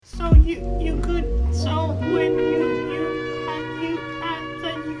You could. So when you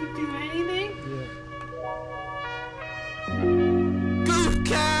said you could do anything.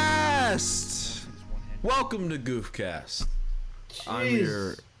 Goofcast. Welcome to Goofcast.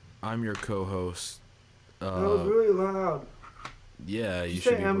 Jeez. I'm your co-host. That was really loud. Yeah, you Did you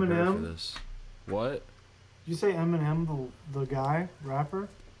should say be prepared Eminem? for this. What? Did you say Eminem, the guy, rapper?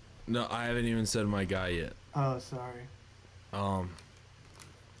 No, I haven't even said my guy yet. Oh, sorry.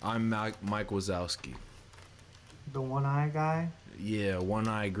 I'm Mike Wazowski. The one-eye guy? Yeah,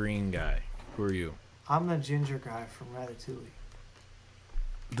 one-eye green guy. Who are you? I'm the ginger guy from Ratatouille.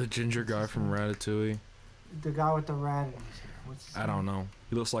 The ginger guy from Ratatouille? The guy with the rat in his hair. What's his I name? don't know.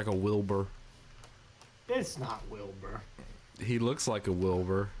 He looks like a Wilbur. It's not Wilbur. He looks like a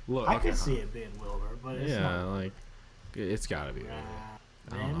Wilbur. Look, I could see it being Wilbur, but it's yeah, not. like it's gotta be.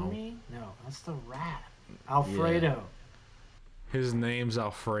 I don't know. Remy? No, that's the rat. Alfredo. His name's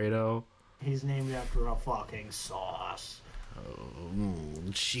Alfredo. He's named after a fucking sauce.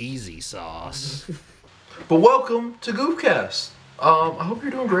 Cheesy sauce. But welcome to Goofcast. I hope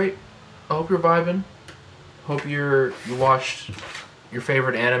you're doing great. I hope you're vibing. Hope you watched your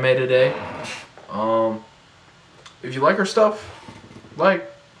favorite anime today. If you like our stuff,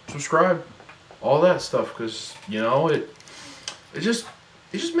 like, subscribe, all that stuff, because it just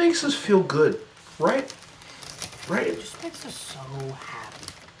makes us feel good, right? Right? It just makes us so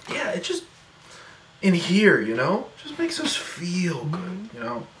happy. Yeah, it just in here, just makes us feel good,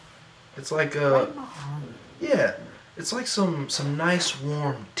 It's like Right in my heart. yeah, it's like some nice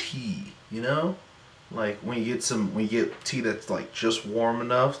warm tea, Like when you get tea that's like just warm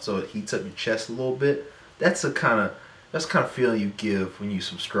enough so it heats up your chest a little bit. That's the kind of feeling you give when you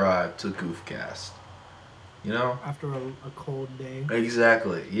subscribe to Goofcast. After a cold day.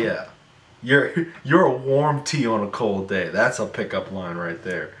 Exactly, yeah. You're a warm tea on a cold day. That's a pickup line right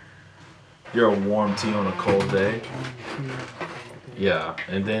there. You're a warm tea on a cold day. Yeah,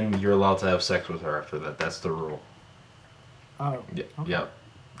 and then you're allowed to have sex with her after that. That's the rule. Oh. Yeah, Okay. Yep.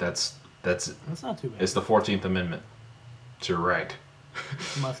 That's That's not too bad. it's the 14th Amendment. It's your right.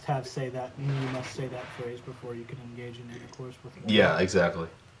 You must say that phrase before you can engage in intercourse with a woman. Yeah, exactly.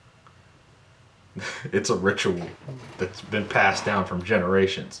 It's a ritual that's been passed down from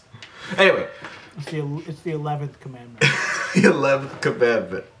generations. Anyway, It's the 11th commandment. the 11th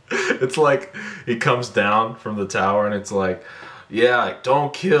commandment. It's like he comes down from the tower and it's like, yeah,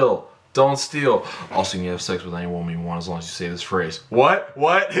 don't kill, don't steal. Also, you can have sex with any woman you want as long as you say this phrase. What?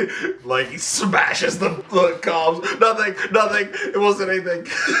 Like he smashes the comms. Nothing. It wasn't anything.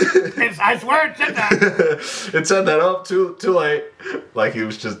 I swear it said that. It said that up too late. Like he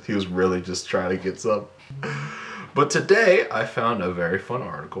was really just trying to get some. But today I found a very fun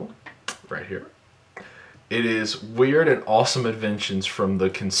article right here. It is weird and awesome inventions from the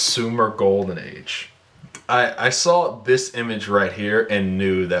consumer golden age. I saw this image right here and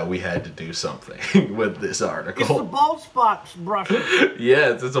knew that we had to do something with this article. It's the bald spots brushing. Yeah,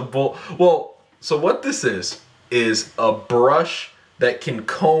 it's a bull. Well, so what this is a brush that can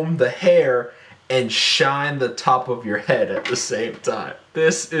comb the hair and shine the top of your head at the same time.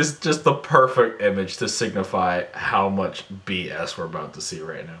 This is just the perfect image to signify how much BS we're about to see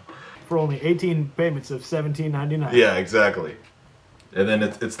right now. For only 18 payments of $17.99. Yeah, exactly. And then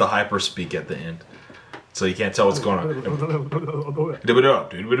it's the hyperspeak at the end. So you can't tell what's going on.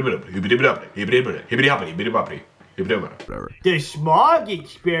 The smog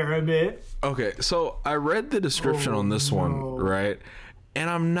experiment. Okay, so I read the description on this one, right? And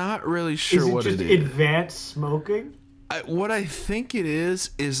I'm not really sure what it is. Is it just advanced smoking? What I think it is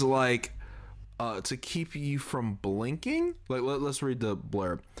like to keep you from blinking. Like let's read the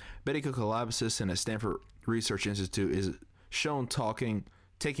blurb. Medical collaborationist at Stanford Research Institute is shown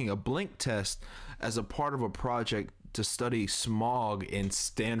taking a blink test as a part of a project to study smog in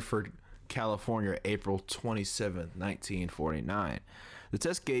Stanford, California, April 27, 1949. The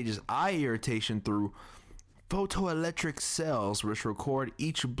test gauges eye irritation through photoelectric cells which record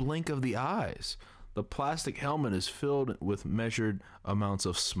each blink of the eyes. The plastic helmet is filled with measured amounts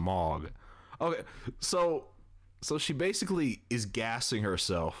of smog. Okay, so she basically is gassing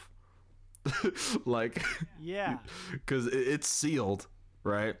herself. Like, yeah, because it's sealed,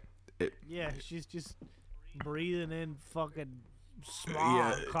 right? She's just breathing in fucking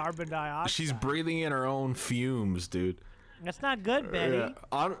smog, carbon dioxide. She's breathing in her own fumes, dude. That's not good, Betty.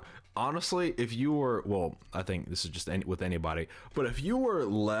 Honestly, if you were, well, I think this is just with anybody, but if you were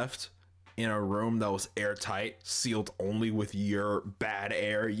left in a room that was airtight, sealed only with your bad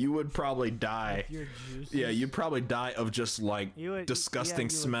air, you would probably die. Your juices. Yeah, you'd probably die of just like disgusting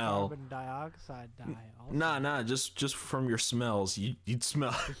smell. Carbon dioxide die. Also. Nah, just from your smells, you'd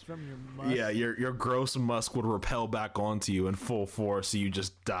smell. Just from your musk. Yeah, your gross musk would repel back onto you in full force, so you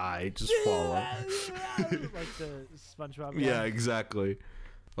just die, just fall off. Like the SpongeBob guy. Yeah, exactly.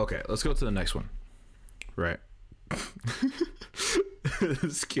 Okay, let's go to the next one. Right.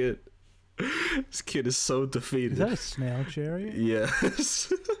 This kid is so defeated. Is that a snail chariot?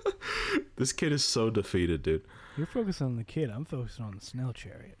 Yes. This kid is so defeated, dude. You're focusing on the kid. I'm focusing on the snail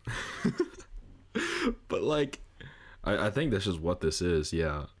chariot. But like, I think this is what this is.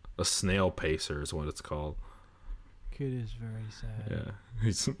 Yeah, a snail pacer is what it's called. Kid is very sad. Yeah,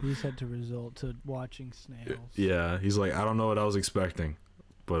 he's had to resort to watching snails. Yeah, he's like, I don't know what I was expecting,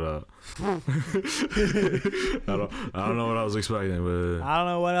 but I don't know what I was expecting, but I don't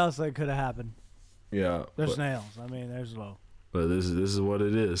know what else that could have happened. Yeah, they're snails. I mean, there's low. But this is what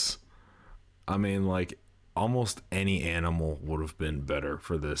it is. I mean, like, almost any animal would have been better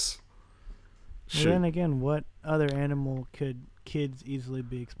for this. Well, then again, what other animal could kids easily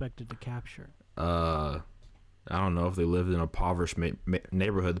be expected to capture? I don't know if they lived in a impoverished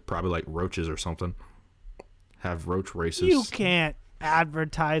neighborhood, probably like roaches or something. Have roach races. You can't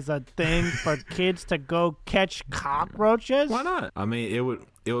advertise a thing for kids to go catch cockroaches. Why not? I mean, it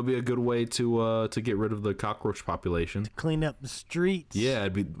would be a good way to get rid of the cockroach population. To clean up the streets. Yeah,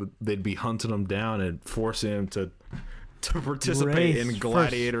 they'd be hunting them down and forcing them to participate in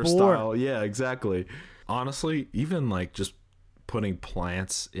gladiator style. Yeah, exactly. Honestly, even like just putting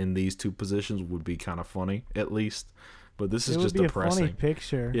plants in these two positions would be kind of funny, at least. But this is just depressing. A funny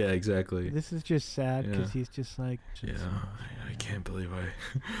picture. Yeah, exactly. This is just sad because he's just like. I can't believe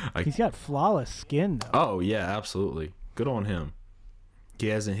He's got flawless skin though. Oh yeah, absolutely. Good on him. He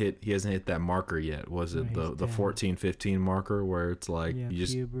hasn't hit that marker yet. Was it the 14, 15 marker where it's like you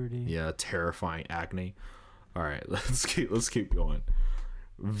just puberty. Terrifying acne. All right, let's keep going.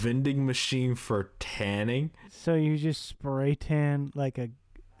 Vending machine for tanning. So you just spray tan like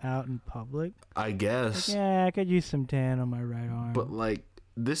out in public? I guess. Like, yeah, I could use some tan on my right arm. But like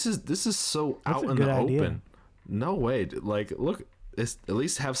this is so out in the open. No way. Like look, at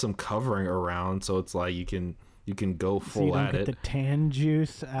least have some covering around so it's like you can go full so you don't at get it. The tan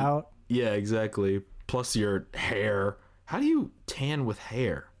juice out. Yeah, exactly. Plus your hair. How do you tan with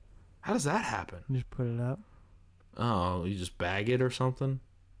hair? How does that happen? Just put it up. Oh, you just bag it or something?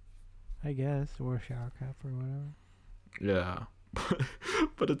 I guess, or a shower cap or whatever. Yeah.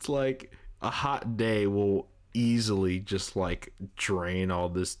 But it's like a hot day will easily just like drain all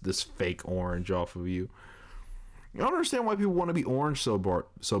this fake orange off of you. I don't understand why people want to be orange so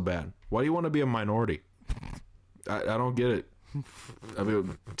bad. Why do you want to be a minority? I don't get it. I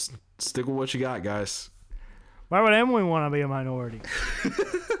mean, stick with what you got, guys. Why would Emily want to be a minority?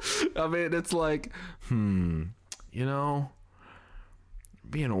 I mean, it's like, being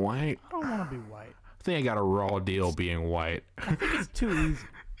white. I don't want to be white. I think I got a raw deal being white. I think it's too easy.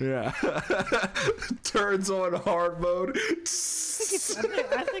 Yeah. Turns on hard mode.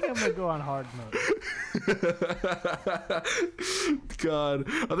 I think I'm gonna go on hard mode. God,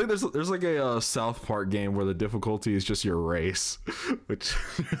 I think there's like a South Park game where the difficulty is just your race, which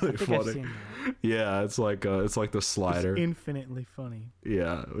is really funny. I've seen that. Yeah, it's like the slider. It's infinitely funny.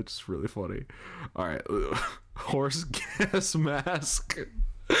 Yeah, which is really funny. All right, horse gas mask.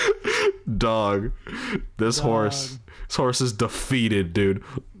 Dog, this horse is defeated, dude.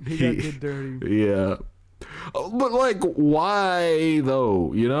 He got good dirty. Yeah, but like, why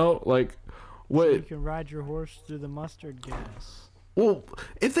though? Like, what? So you can ride your horse through the mustard gas. Well,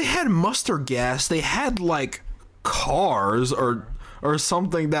 if they had mustard gas, they had like cars or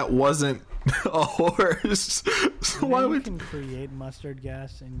something that wasn't a horse. So why would you can create mustard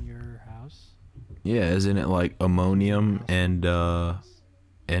gas in your house? Yeah, isn't it like ammonium and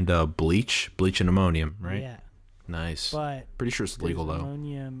bleach and ammonium, right? Yeah. Nice. But pretty sure it's legal though.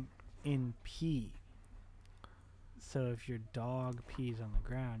 Ammonium in pee. So if your dog pees on the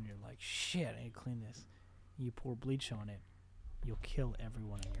ground, you're like, shit, I need to clean this. You pour bleach on it, you'll kill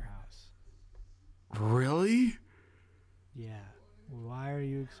everyone in your house. Really? Yeah. Why are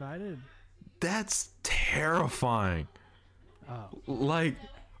you excited? That's terrifying. Oh. Like,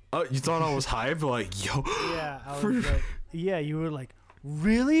 you thought I was hype? Like, yo. Yeah, I was like, yeah, you were like,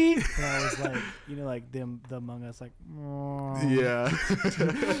 really? And I was like, like the Among Us, like, oh. Yeah.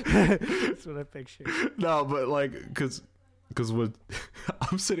 That's what I pictured. No, but like, cause when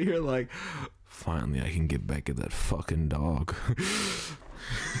I'm sitting here like, finally I can get back at that fucking dog.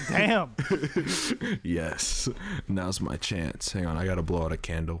 Damn. Yes. Now's my chance. Hang on, I gotta blow out a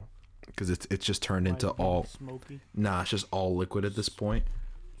candle. because it's just turned Might into be all. smoky. Nah, it's just all liquid at this point.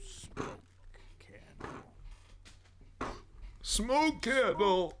 Smoke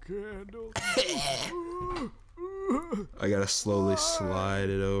candle. I gotta slowly slide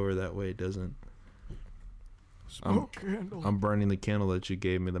it over that way it doesn't. Smoke candle. I'm burning the candle that you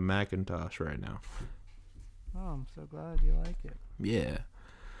gave me, the Macintosh, right now. Oh, I'm so glad you like it. Yeah.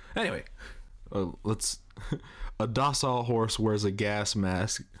 Anyway, let's. A docile horse wears a gas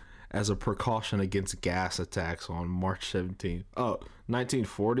mask as a precaution against gas attacks on March 17th. Oh,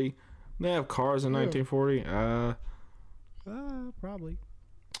 1940? They have cars in 1940? Probably.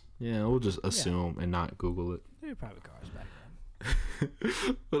 Yeah, we'll just assume and not Google it. There were probably cars back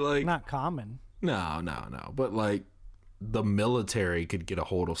then. But like, Not common. no. But like, the military could get a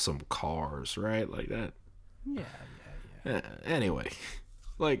hold of some cars, right? Like that. Yeah. Anyway,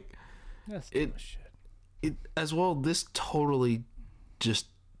 like, That's it- dumb as shit. it as well. This totally just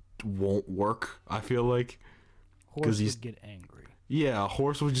won't work. I feel like. Horse he's- would get angry. Yeah, a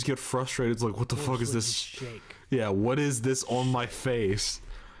horse would just get frustrated. It's like, what the Horse fuck is would this? just shake. Yeah, what is this on my face?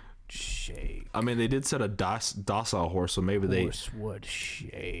 Shake. I mean, they did set a docile horse, so maybe Horse would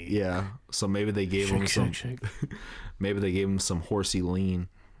shake. yeah. So maybe they gave him some. Shake. Maybe they gave him some horsey lean.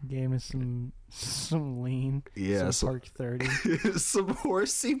 Gave us some lean. Yeah, Some Park 30. some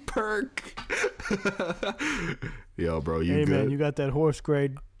horsey perk. Yo, bro, you Hey good? man, you got that horse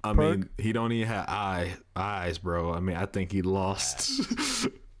grade. I perk? mean, he don't even have eyes, bro. I mean, I think he lost.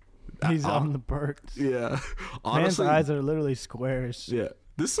 He's on the perks. Yeah, Man's honestly, eyes are literally squares. yeah.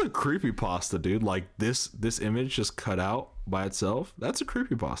 This is a creepypasta, dude. Like this image just cut out by itself. That's a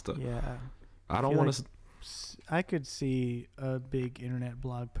creepypasta. Yeah. I don't feel want like to. I could see a big internet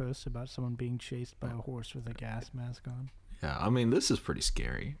blog post about someone being chased by a horse with a gas mask on. Yeah, I mean, this is pretty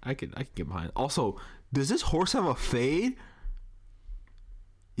scary. I could get behind. Also, does this horse have a fade?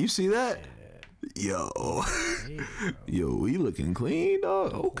 You see that? Yo, Hey, bro. yo, he looking clean,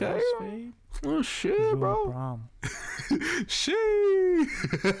 dog. Okay. Horse fade? Oh shit, Your bro. prom. Shit.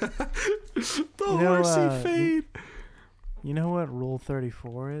 The know, horsey fade. You know what Rule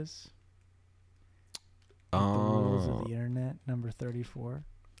 34 is? The rules of the internet, number 34.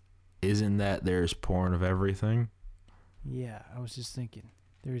 Isn't that there's porn of everything? Yeah, I was just thinking.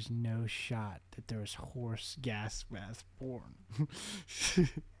 There's no shot that there's horse gas mask porn.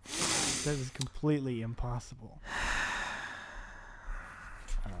 That is completely impossible.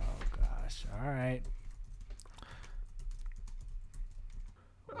 Oh gosh. All right.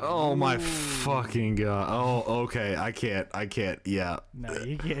 Oh my fucking god. Oh, okay. I can't. Yeah. No,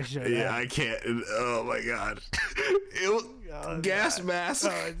 you can't show Yeah, that. I can't. Oh my god. Gas mask.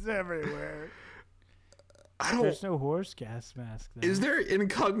 Oh, it's everywhere. I don't. There's no horse gas mask there. Is there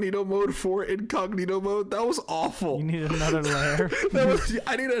incognito mode for incognito mode? That was awful. You need another layer.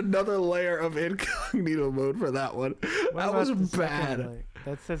 I need another layer of incognito mode for that one. What That about was the second bad. link?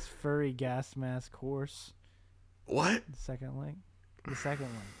 That says furry gas mask horse. What? The second link. The second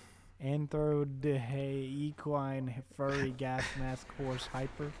one. Anthrodehe equine furry gas mask horse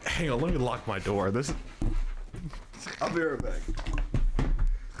hyper. Hang on, let me lock my door. This. I'll be right back.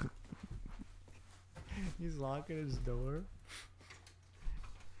 He's locking his door.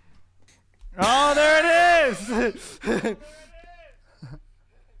 Oh, there it is!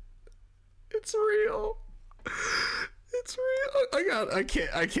 It's real. It's real.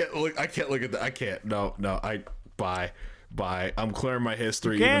 I can't look at that. I can't. No. Bye. I'm clearing my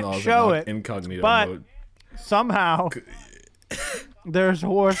history. You even can't though I was show in it, incognito but- mode. Somehow, there's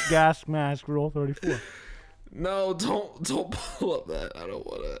horse gas mask rule 34. No, don't pull up that. I don't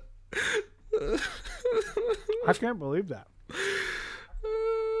want to. I can't believe that.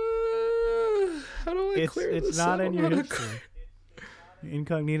 How do I clear this? It's not I in don't your know how to history.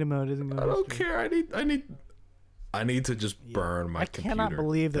 Incognito mode isn't going I don't history. care. I need to just burn my I computer. cannot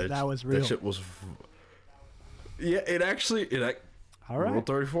believe that was real. That shit was. Yeah, it actually. All right. Rule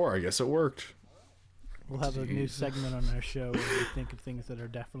 34. I guess it worked. We'll have a new segment on our show where we think of things that are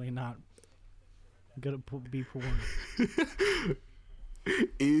definitely not going to be porn.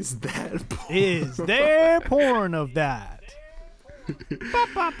 Is that porn? Is there porn of that?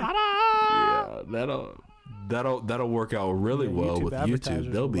 Yeah, that'll work out really Yeah, well YouTube with advertisers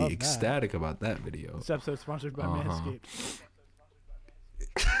YouTube. They'll will be love that. ecstatic about that video. This episode is sponsored by Manscaped.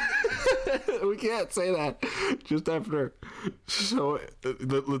 We can't say that just after. So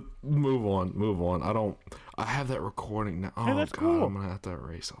move on. I have that recording now. Oh Hey, that's god, cool. I'm gonna have to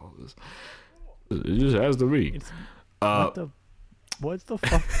erase all this. It just has to be. It's what's the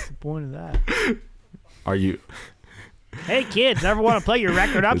fuck's the point of that? Are you? Hey kids, ever want to play your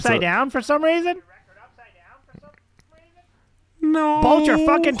record upside down for some reason? No. Bolt your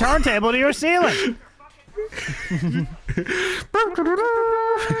fucking turntable to your ceiling.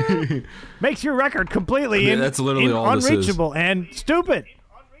 Makes your record completely That's literally all this is. unreachable and stupid.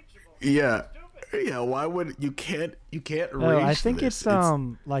 Yeah. Yeah, why would you can't reach I think this. it's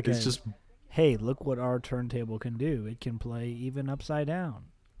like it's a, just hey, look what our turntable can do. It can play even upside down.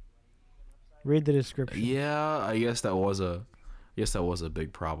 Read the description. yeah, I guess that was a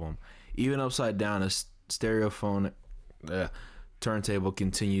big problem. Even upside down, a stereophone turntable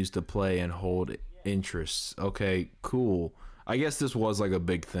continues to play and hold interests. Okay, cool. I guess this was like a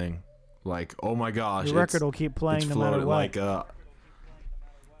big thing. Like, oh my gosh, Your record will keep playing no matter what. Like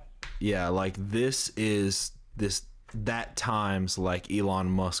yeah, like this is that times like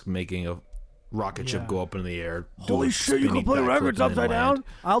Elon Musk making a rocket ship go up in the air. Holy shit, you can play records upside down?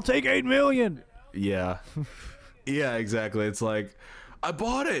 I'll take 8 million. Yeah. Yeah, exactly. It's like, I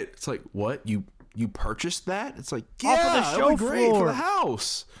bought it. It's like, what? You purchased that? It's like, yeah, Off of the show that'll be great for floor. the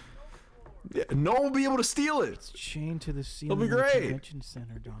house. Yeah, no one will be able to steal it. It's chained to the ceiling be of the great. convention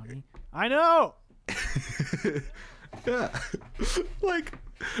center, Donnie. I know. Yeah. like,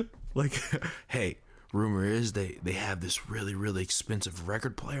 hey, rumor is they have this really, really expensive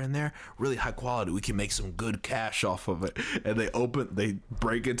record player in there, really high quality. We can make some good cash off of it. And they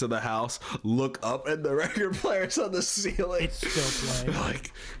break into the house, look up, and the record player's on the ceiling. It's still playing.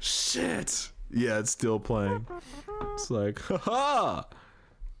 Like, shit. Yeah, it's still playing. It's like, haha,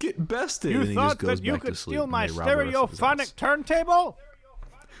 get bested. And You he thought just goes that you back to could sleep, steal and my they rob the rest of his house. stereophonic turntable?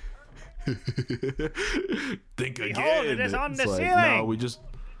 Think again. Behold, it is on It's the like, ceiling. No, we just.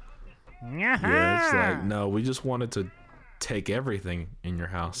 Yeah, it's like, no, we just wanted to take everything in your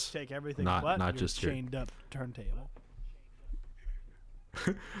house. Take everything Not but your just your. chained up turntable.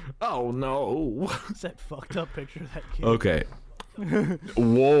 Oh no. It's that fucked up picture of that kid. Okay.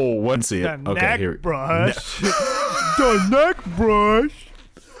 Whoa, let's see it. The Okay, neck here. brush. The neck brush.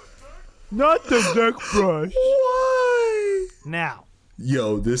 Not the neck brush. Why? Now.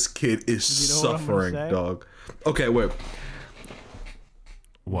 Yo, this kid is You know what I'm gonna suffering, say? dog. Okay, wait.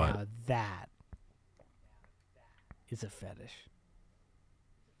 What? Now that is a fetish.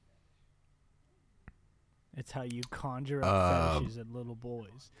 It's how you conjure up fetishes in little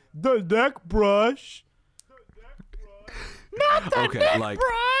boys. The neck brush. Not the Okay, neck like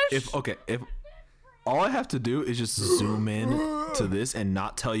brush. if all I have to do is just zoom in to this and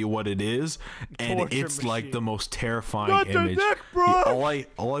not tell you what it is, and Torture it's like machine. the most terrifying Not the image. neck brush. All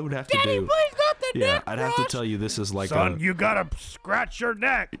I would have to Daddy, do, please, not the yeah, neck I'd brush. have to tell you this is like Son, a you gotta scratch your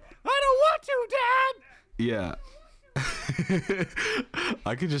neck. I don't want to, Dad. yeah.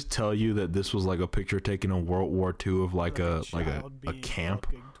 I could just tell you that this was like a picture taken in World War II of like a child being camp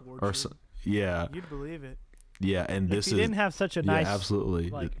fucking or tortured. so, yeah, You'd believe it. yeah, and this If you is didn't have such a nice, yeah, absolutely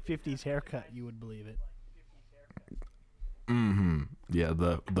like 50s haircut, you would believe it. yeah,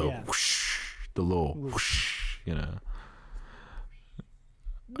 the Yeah. whoosh, the little whoosh, you know.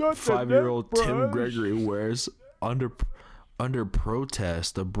 Not the 5-year-old neck Tim brush. Gregory wears under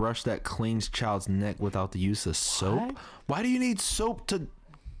protest a brush that cleans child's neck without the use of soap. What? Why do you need soap to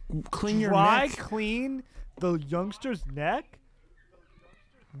clean your Dry neck? clean the youngster's neck?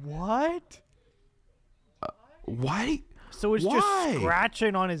 What? Why So it's Why? just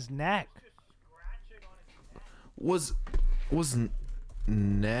scratching on his neck. was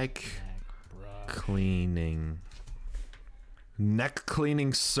neck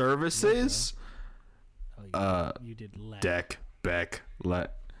cleaning services? Oh, you did left. Deck, Beck,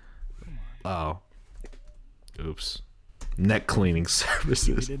 let. Oh. Oops. Neck cleaning You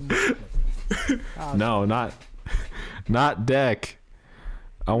services. didn't. No, not deck.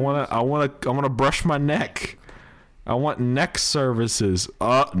 I wanna brush my neck. I want neck services.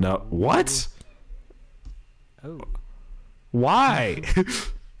 No. What? Oh, Why?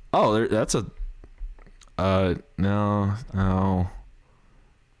 Oh, that's a. No.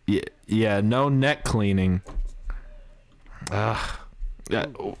 Yeah, no neck cleaning. Yeah.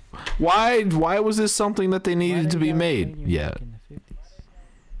 Why was this something that they needed to be made? Yeah.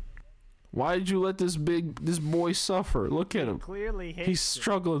 Why did you let this boy suffer? Look at him. Clearly hates He's it.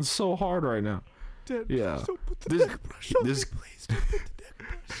 struggling so hard right now. Dad, Yeah. please don't put the This- neck brush on this- me, please. Don't put the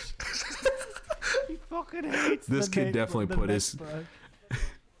neck brush. He fucking hates This the kid neck- definitely the put neck his- brush.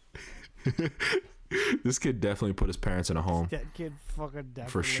 This kid definitely put his parents in a home. That kid fucking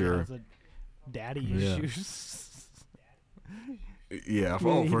definitely sure. has a daddy Yeah. issues. Yeah, He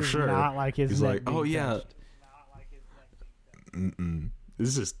for does sure. Not like his He's neck like, being oh yeah. touched.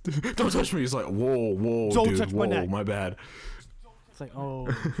 This is don't touch me. He's like, whoa, Don't dude, touch my whoa, neck. my bad. It's like, oh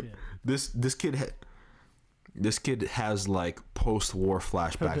shit. This kid has like post-war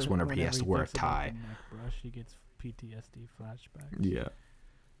flashbacks whenever he has to wear a thinks about tie. the neck brush, he gets PTSD flashbacks. Yeah.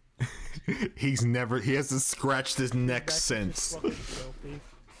 He hasn't scratched his neck That's since. just fucking filthy.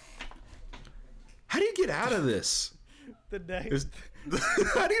 How do you get out of this? The neck.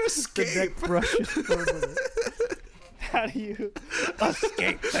 How do you The escape? neck brush is permanent. How do you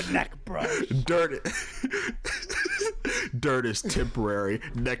escape the neck brush? Dirt is temporary.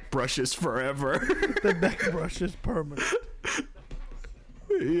 Neck brush is forever. The neck brush is permanent.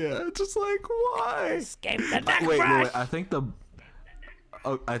 Yeah, just like why? Escape the neck Wait, brush. I think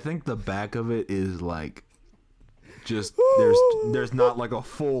the back of it is like just there's not like a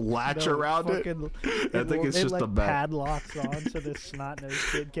full latch around it. I think it's just like the back. padlocks on so the snot-nosed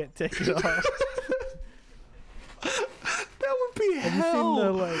kid can't take it off. That would be Have you hell. seen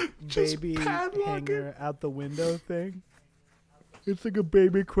the like Just baby padlock hanger out the window thing? It's like a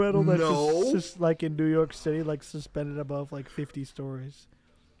baby cradle that's No. just like in New York City, like suspended above like 50 stories.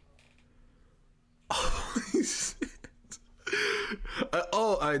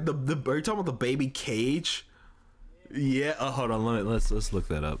 Are you talking about the baby cage? Yeah. Hold on. Let's look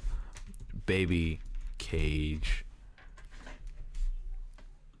that up. Baby cage.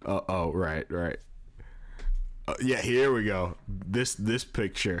 Right. Yeah, here we go. This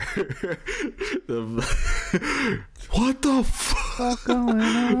picture. What the fuck? What's going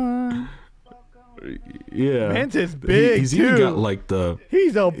on? Yeah. Man's is big, He's even too. got like the.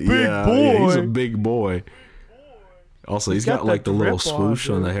 He's a big boy. Yeah, he's a big boy. Also, he's got got like the the little drip on, swoosh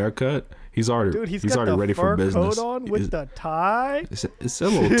on the dude. haircut. He's already Dude, he's got got the ready fur for business. coat on with the tie. Is that a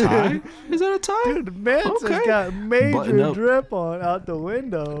little tie? Is that a tie? Dude, Man's Okay. has got Button major up. drip on out the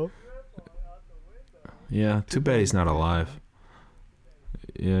window. Yeah, too bad he's not alive.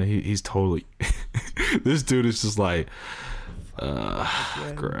 Yeah, he's totally. This dude is just like,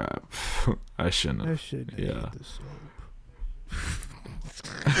 crap. I shouldn't I have. shouldn't Yeah. have the soap.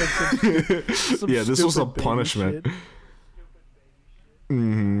 Some Yeah, this was a stupid baby punishment. shit.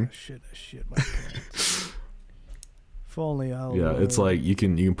 Mm-hmm. I shit my pants. If only I Yeah, it's like you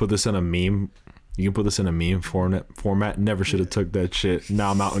can put this in a meme. You can put this in a meme format. Never should have took that shit.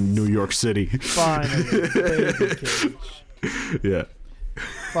 Now I'm out in New York City. finally baby cage. Yeah.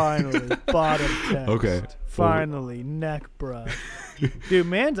 Finally bottom text. Okay. Finally neck brush. Dude,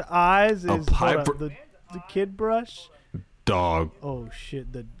 Man's eyes A is pipe- hold up, the kid brush. Dog. Oh shit!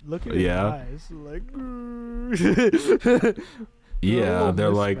 Look at his Yeah. eyes. Like. Yeah, a they're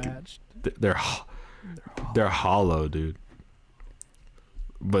little like mismatched. they're hollow, dude.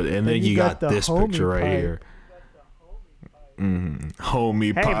 But and then you you got got the this homie picture right pipe. here.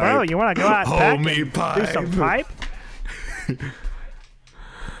 Homie Hey, pipe. bro, you want to go out back Homie and pipe. do some pipe?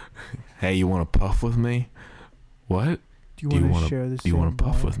 Hey, you want to puff with me? What? Do you want to share this? Do you want to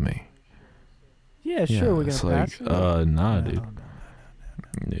puff with me? Yeah, sure. We're it's gonna like, pass it. nah, No, dude.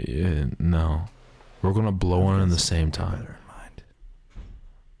 no. Yeah, no. We're gonna blow one in the same time. Better in mind.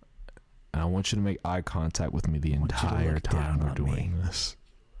 And I want you to make eye contact with me the want you to entire look time down we're on doing this.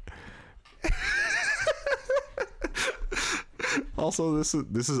 Also, this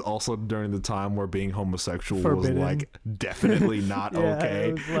is also during the time where being homosexual Forbidden. was like definitely not Yeah, okay.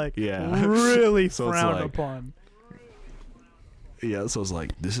 it was like Yeah. really So it's frowned like- upon. Yeah, so it's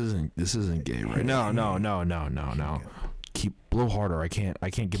like this isn't gay, right? No. Keep blow harder. I can't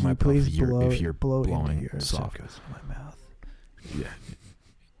get Can my you puff please if you're, blow, if you're blow blowing into yours soft. so it goes in my mouth?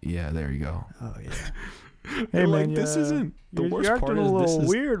 Yeah, there you go. Oh yeah. Hey Hey like man, this isn't the you're worst acting part a is little this is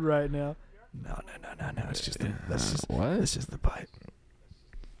weird right now. No. It's just what? It's just the pipe.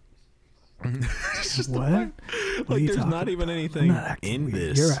 It's just What? the pipe. What are Like you there's talking not even about? I'm anything not acting in weird.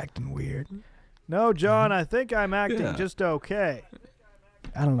 this. You're acting weird. No, John, I think I'm acting Yeah. just okay.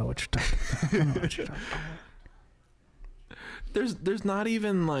 I don't know what you're talking about. I don't know what you're talking about. There's not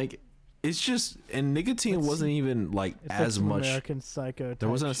even like it's just and nicotine Let's wasn't even like It's as like some much. American Psycho. There type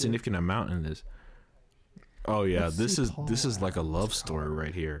wasn't a shit. significant amount in this. Oh yeah, Let's this see is Paul like a love Adams' story car.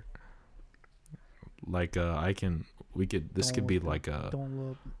 right here. Like this could be like a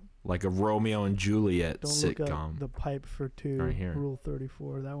Romeo and Juliet Don't look sitcom. up the pipe for two. Right here. Rule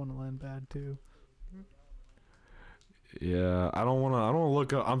 34. That one will end bad too. Yeah, I don't want to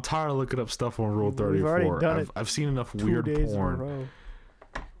look up. I'm tired of looking up stuff on Rule We've 34. already done it I've seen enough 2 weird days porn. in a row.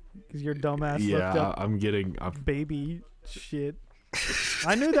 Because your dumbass looked Yeah, up I'm getting. baby shit.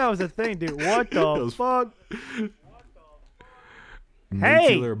 I knew that was a thing, dude. What the Those fuck?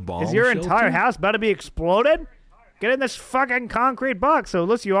 Hey, nuclear bomb is your entire shelter? house about to be exploded? Get in this fucking concrete box so it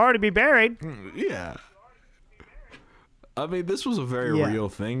looks you already be buried. Yeah. I mean, this was a very Yeah. real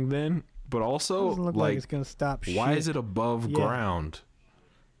thing then, but also Doesn't look like it's gonna stop shit. why is it above Yeah. ground?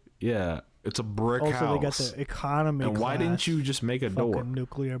 Yeah, it's a brick Also, house. they got the economy and why didn't class you just make a fucking door?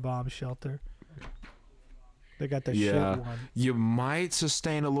 nuclear bomb shelter? They got the Yeah. shit one. You might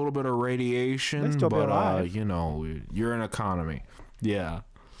sustain a little bit of radiation, still be but alive. you know, you're an economy. Yeah.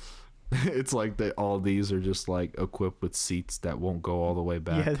 It's like all these are just like equipped with seats that won't go all the way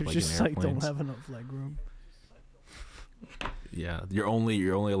back. Yeah, they're like just in like don't airplanes. have enough leg room. Yeah, you're only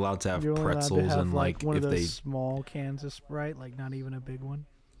allowed to have You're only allowed pretzels to have and like one if of those they small cans of Sprite, like not even a big one.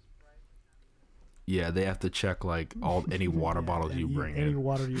 they have to check like any water Yeah, bottles you bring any in.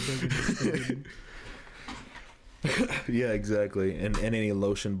 water you bring in. Yeah, exactly, and any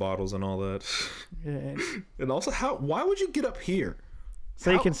lotion bottles and all that. Yeah, And also, why would you get up here? so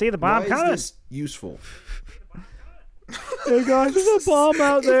you can see the bomb why coming. is this useful? Hey guys, there's a bomb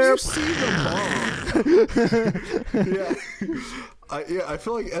out there. You see the bomb. Yeah. I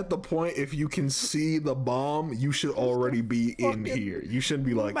feel like at the point if you can see the bomb, you should already be in here. You shouldn't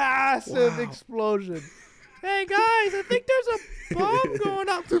be like Massive wow. explosion. Hey guys, I think there's a bomb going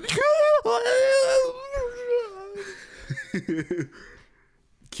up.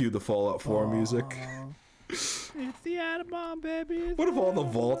 Cue the Fallout 4 music. It's the atom bomb, baby. It's What if all the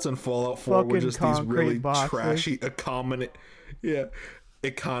vaults in Fallout 4 were Fucking just these concrete really boxes. trashy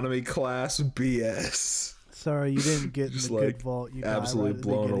economy class BS? Sorry, you didn't get Just the like, good vault. You absolutely got right at the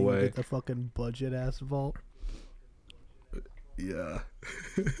blown beginning. away. You get the fucking budget ass vault. Yeah.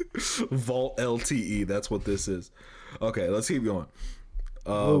 Vault LTE, that's what this is. Okay, let's keep going.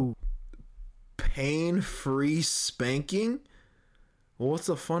 Whoa. Pain-free spanking? Well, what's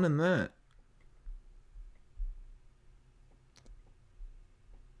the fun in that?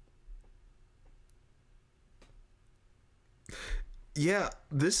 Yeah,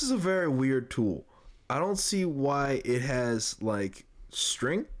 this is a very weird tool. I don't see why it has like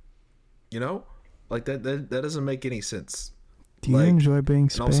string, you know? Like that doesn't make any sense. Do you enjoy being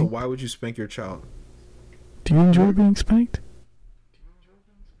And spanked? also, why would you spank your child? Do you enjoy being spanked?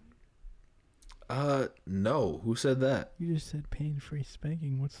 No. Who said that? You just said pain-free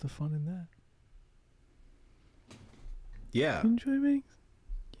spanking. What's the fun in that? Yeah. You enjoy being?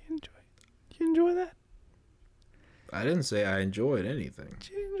 You enjoy that? I didn't say I enjoyed anything. Did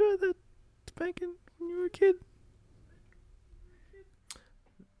you enjoy the spanking when you were a kid?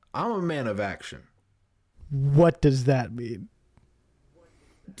 I'm a man of action. What does that mean?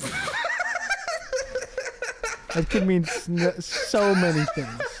 That could mean so many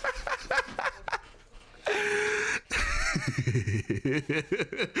things.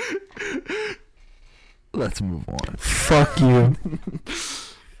 Let's move on. Fuck you.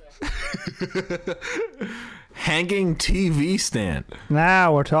 Hanging TV stand.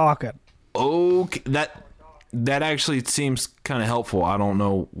 Now we're talking. Okay, that actually seems kind of helpful. I don't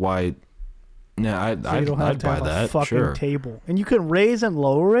know why. Yeah, So you don't have I'd to buy have that. a fucking Sure. table. And you can raise and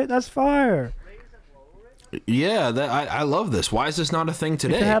lower it? That's fire. Yeah, I love this. Why is this not a thing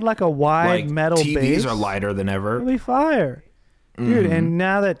today? If it had like a wide metal TVs base, are lighter than ever. it'd be fire. Dude, and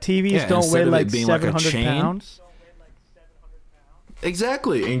now that TVs Yeah, don't instead weigh of it like being like a 700 chain. pounds.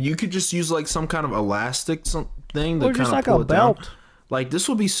 Exactly, and you could just use like some kind of elastic thing to Or kind just of like pull a it down. belt. Like this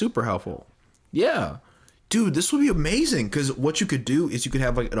would be super helpful. Yeah, dude, this would be amazing because what you could do is you could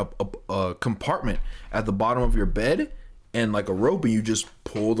have like a compartment at the bottom of your bed and like a rope, and you just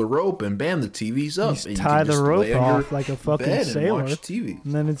pull the rope, and bam, the TV's up. Just and you tie can the just rope lay on your off like a fucking bed sailor. and watch TV.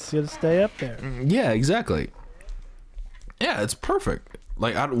 And then it's going to stay up there. Yeah, exactly. Yeah, it's perfect.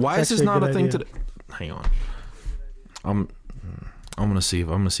 Like, why It's is this actually a not a good thing idea. today? Hang on. I'm gonna see if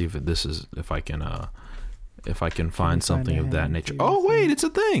this is if I can find something a of that hanging nature. TV Oh wait, stand? it's a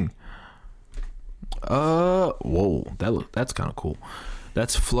thing. Whoa, that's kind of cool.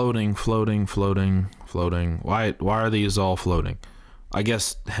 That's floating. Why are these all floating? I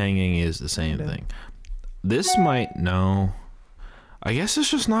guess hanging is the same thing. This might no. I guess it's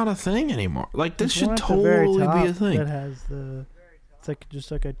just not a thing anymore. Like this There's one should at the very totally be a top thing. That has it's like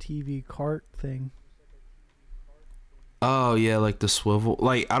just like a TV cart thing. Oh yeah, like the swivel.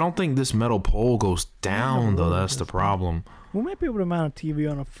 Like I don't think this metal pole goes down though. That's the problem. We might be able to mount a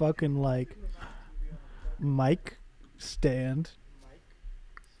TV on a fucking like mic stand.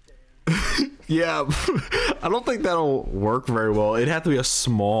 Yeah, I don't think that'll work very well. It'd have to be a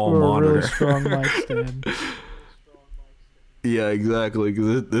small Or a monitor. really strong mic stand. Yeah, exactly.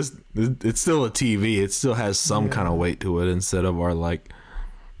 Because this it's still a TV. It still has some kind of weight to it instead of our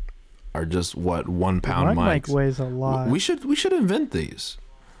just what 1 pound My mic mics. weighs a lot. We should invent these.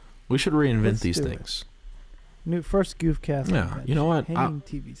 We should reinvent Let's these do it. things. New first Goofcast. Yeah, invention. you know what? Hanging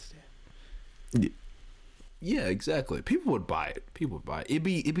TV stand. Yeah, exactly. People would buy it. It'd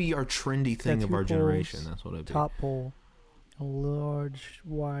be our trendy thing Got of two our generation. poles, That's what it'd be. Top pole, a large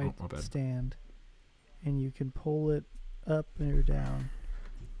wide my bad. stand, and you can pull it up or down,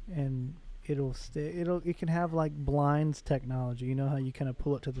 and it'll stay. It can have like blinds technology. You know how you kind of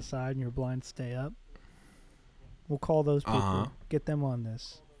pull it to the side and your blinds stay up. We'll call those people. Uh-huh. Get them on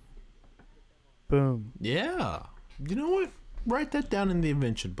this. Boom. Yeah. You know what? Write that down in the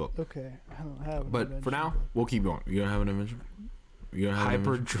invention book. Okay, I don't have. An But invention for now, book. we'll keep going. You don't have an invention? You don't have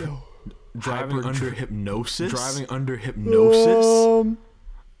Hyper an invention? driving Hyper under hypnosis? driving under hypnosis.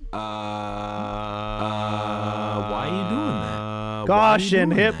 Why are you doing that?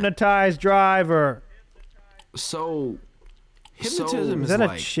 Caution, hypnotized driver. So, hypnotism Is is that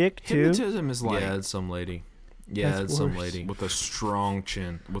like... a chick too? Hypnotism is like... Yeah, it's some lady. Yeah, That's it's some worse. lady with a strong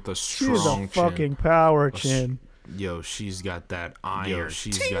chin. With a She has a strong fucking power A s- chin. Yo, she's got that iron. Yo,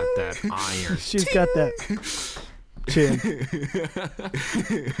 She's got that iron. She's got that chin.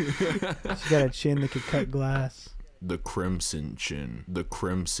 She's got a chin that could cut glass. The crimson chin. The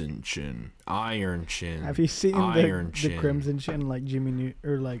crimson chin. Iron chin. Have you seen Iron the chin. Crimson Chin, like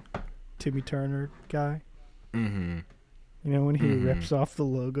like Timmy Turner guy? Mm-hmm. You know when he Mhm. rips off the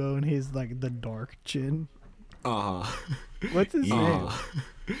logo and he's like the dark chin. What's his name?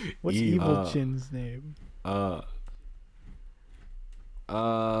 What's Evil Chin's name?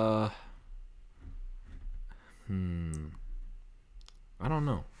 I don't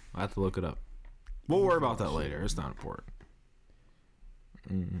know. I have to look it up. We'll worry about that later. It's not important.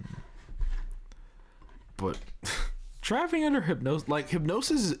 But driving under hypnosis, like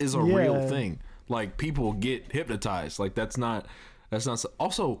hypnosis is a real Yeah. thing. Like people get hypnotized. Like that's not.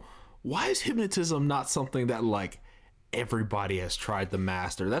 Also, why is hypnotism not something that like everybody has tried to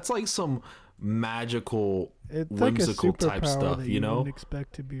master? That's like some magical, It's whimsical like a type superpower stuff, that you know? wouldn't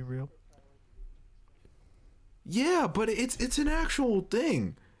expect to be real. Yeah, but it's an actual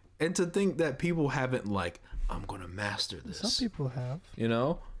thing. And to think that people haven't like, I'm going to master this. Some people have. You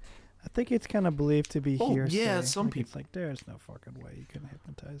know? I think it's kind of believed to be Oh, hearsay. yeah, some Like, it's people- like there's no fucking way you can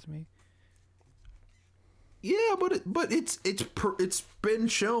hypnotize me. Yeah, but it's been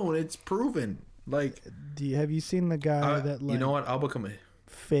shown, it's proven. Like, Have you seen the guy that like you know what? I'll become a...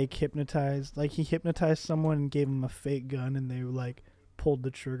 fake hypnotized? Like he hypnotized someone and gave him a fake gun, and they like pulled the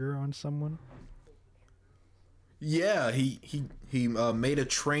trigger on someone. Yeah, he made a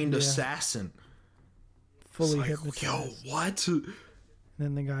trained Yeah. assassin. Fully It's like, hypnotized. yo, what? And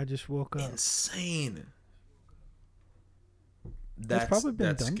then the guy just woke up. Insane. That's probably been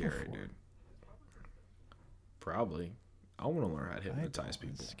that's done scary, before. dude. Probably. I want to learn how to hypnotize don't. It's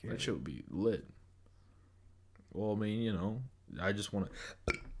people. scary. That shit would be lit. Well, I mean, you know, I just want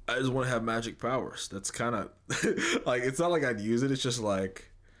to have magic powers. That's kind of like, it's not like I'd use it. It's just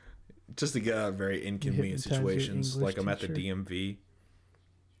like, just to get out of very inconvenient hypnotize your situations. English Like I'm at the teacher? DMV.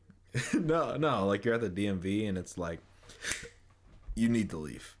 No, like you're at the DMV and it's like, you need to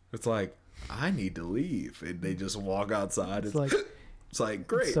leave. It's like, I need to leave. And they just walk outside. It's like It's like,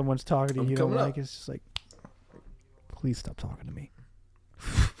 great. someone's talking to you, I'm you don't coming like. up. It's just like, please stop talking to me.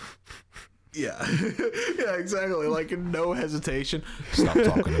 Yeah. Yeah, exactly. Like, no hesitation. Stop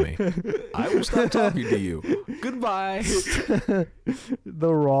talking to me. I will stop talking to you. Goodbye.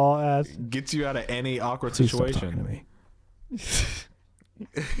 The raw ass. Gets you out of any awkward Please stop talking to situation.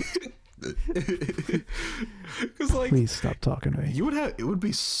 me. Because, like, Please stop talking to me. you would have, it would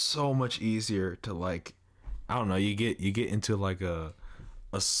be so much easier to, like, I don't know. You get into like a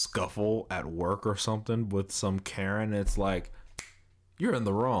scuffle at work or something with some Karen. It's like you're in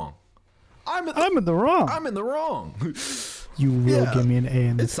the wrong. I'm in the wrong. I'm in the wrong. You will Yeah. give me an A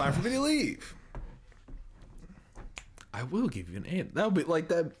in this. It's time for me to leave. I will give you an A. That would be like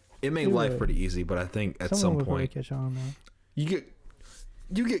that. It made You life would. pretty easy, but I think at Someone some would probably point catch on though. you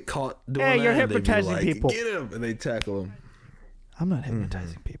get caught doing Hey, that. you're and they'd be hypnotizing like, people. Get him, and they tackle him. I'm not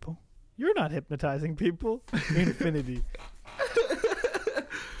hypnotizing people. You're not hypnotizing people. Infinity.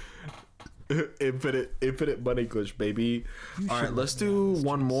 Infinite money glitch, baby. All right, let's do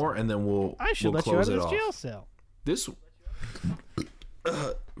one more, and then we'll I should we'll let you out close of it this off. jail cell. This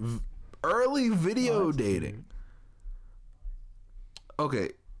early video dating. Okay,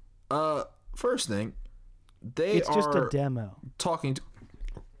 first thing, they It's just a are demo. talking.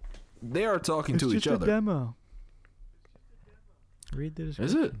 They are talking It's to just each a other. demo. Read the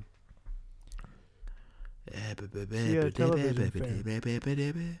description. Is it? Yeah,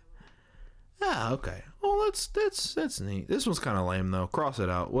 television Ah, okay. Well, that's neat. This one's kind of lame though. Cross it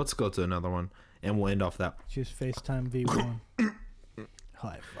out. Let's go to another one, and we'll end off that. Just FaceTime V1.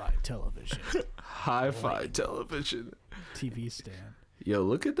 Hi-Fi television. Hi-fi television. TV stand. Yo,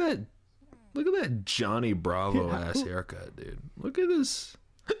 look at that. Look at that Johnny Bravo ass haircut, dude. Look at this.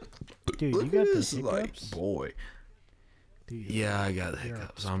 Dude, Look you got at the this, hiccups? like, boy. Dude, Yeah, I got the you're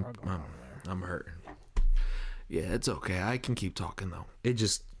hiccups. struggling over there. I'm hurting. Yeah, it's okay. I can keep talking though. It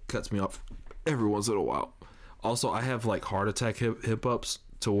just cuts me off every once in a while. Also, I have like heart attack hip ups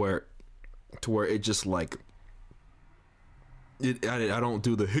to where it just like I don't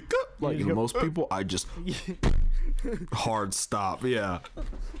do the hiccup like most people. I just hard stop. Yeah.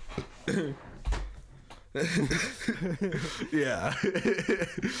 Yeah.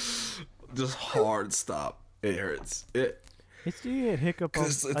 Just hard stop. It hurts. It's you get hiccup. I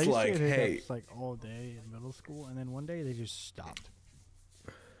used it's like, to get hey, hiccups like all day in middle school, and then one day they just stopped.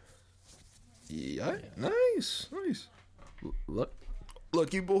 yeah, nice.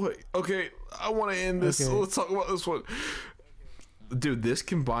 Lucky boy. Okay, I want to end this. Okay. Let's talk about this one. Dude, this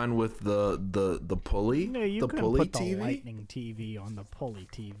combined with the pulley, No, you the couldn't pulley put the TV. lightning TV on the pulley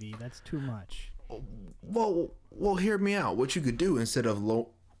TV. That's too much. Well, hear me out. What you could do instead of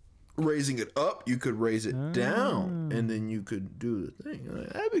raising it up, you could raise it down, and then you could do the thing.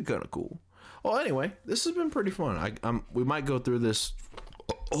 That'd be kind of cool. Well, anyway, this has been pretty fun. We might go through this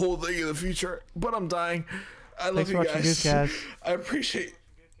whole thing in the future, but I'm dying. I love you Thanks for watching guys. Goofcast. I appreciate.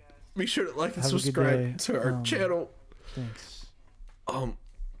 Be sure to like and Have a good subscribe day. to our channel. Thanks. I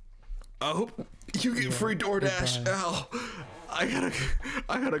hope you get free DoorDash. goodbye. Al, I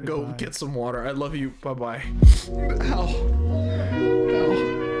gotta go Goodbye. get some water. I love you. Bye bye. Al.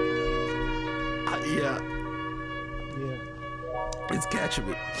 Yeah, Yeah. it's catching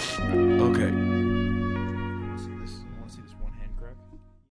me. Okay.